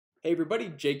Hey everybody,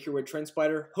 Jake here with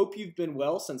TrendSpider. Hope you've been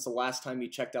well since the last time you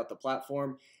checked out the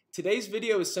platform. Today's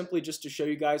video is simply just to show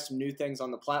you guys some new things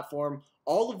on the platform,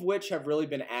 all of which have really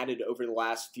been added over the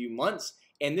last few months.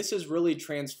 And this has really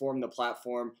transformed the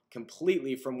platform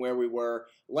completely from where we were,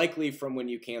 likely from when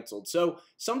you canceled. So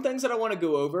some things that I want to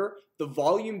go over, the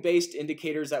volume-based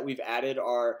indicators that we've added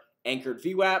are anchored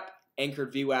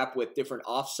VWAP with different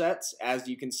offsets. As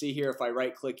you can see here, if I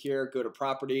right click here, go to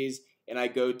properties, and I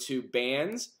go to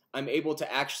bands, I'm able to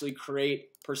actually create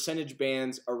percentage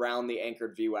bands around the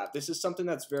anchored VWAP. This is something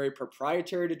that's very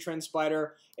proprietary to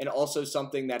TrendSpider and also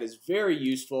something that is very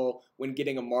useful when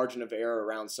getting a margin of error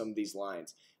around some of these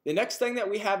lines. The next thing that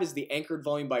we have is the anchored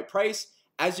volume by price.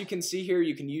 As you can see here,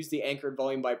 you can use the anchored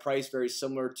volume by price very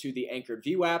similar to the anchored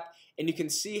VWAP, and you can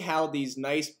see how these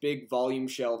nice big volume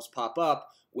shelves pop up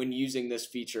when using this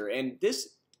feature. And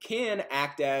this can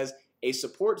act as a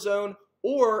support zone,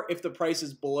 or if the price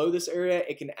is below this area,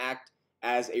 it can act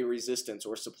as a resistance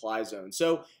or supply zone.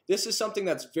 So this is something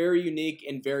that's very unique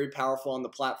and very powerful on the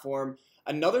platform.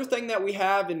 Another thing that we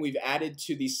have and we've added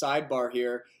to the sidebar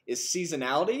here is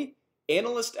seasonality,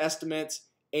 analyst estimates,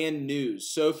 and news.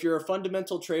 So if you're a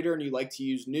fundamental trader and you like to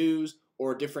use news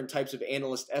or different types of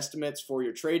analyst estimates for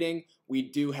your trading, we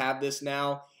do have this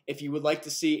now. If you would like to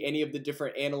see any of the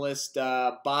different analyst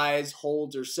buys,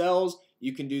 holds, or sells,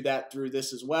 you can do that through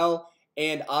this as well.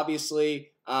 And obviously,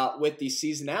 with the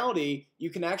seasonality, you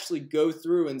can actually go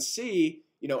through and see,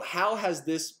 how has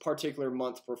this particular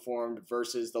month performed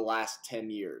versus the last 10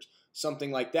 years.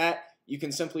 Something like that. You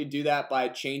can simply do that by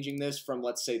changing this from,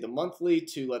 let's say, the monthly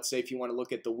to, let's say, if you want to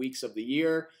look at the weeks of the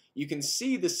year. You can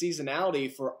see the seasonality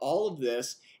for all of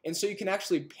this. And so you can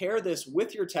actually pair this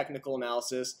with your technical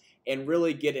analysis and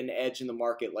really get an edge in the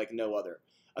market like no other.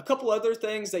 A couple other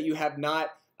things that you have not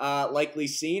likely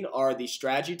seen are the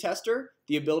strategy tester,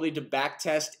 the ability to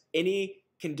backtest any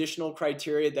conditional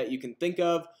criteria that you can think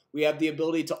of. We have the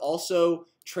ability to also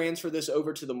transfer this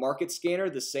over to the market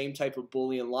scanner, the same type of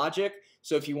Boolean logic.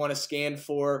 So if you want to scan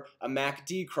for a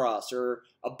MACD cross or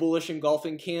a bullish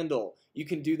engulfing candle, you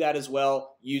can do that as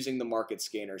well using the market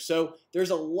scanner. So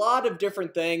there's a lot of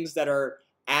different things that are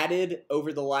added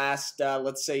over the last,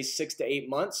 let's say, 6 to 8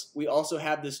 months. We also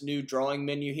have this new drawing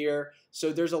menu here.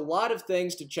 So there's a lot of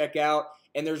things to check out,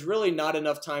 and there's really not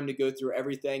enough time to go through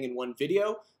everything in one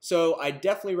video. So I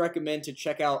definitely recommend to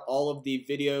check out all of the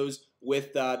videos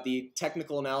with the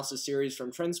technical analysis series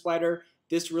from TrendSpider.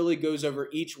 This really goes over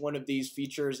each one of these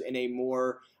features in a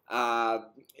more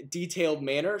detailed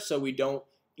manner, so we don't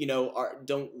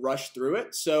rush through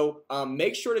it. So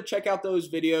make sure to check out those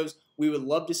videos. We would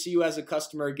love to see you as a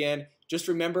customer again. Just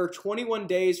remember, 21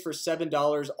 days for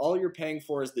 $7. All you're paying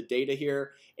for is the data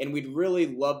here, and we'd really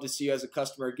love to see you as a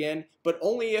customer again, but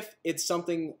only if it's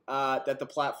something that the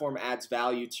platform adds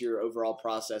value to your overall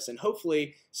process, and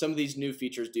hopefully some of these new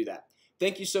features do that.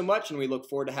 Thank you so much, and we look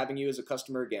forward to having you as a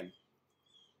customer again.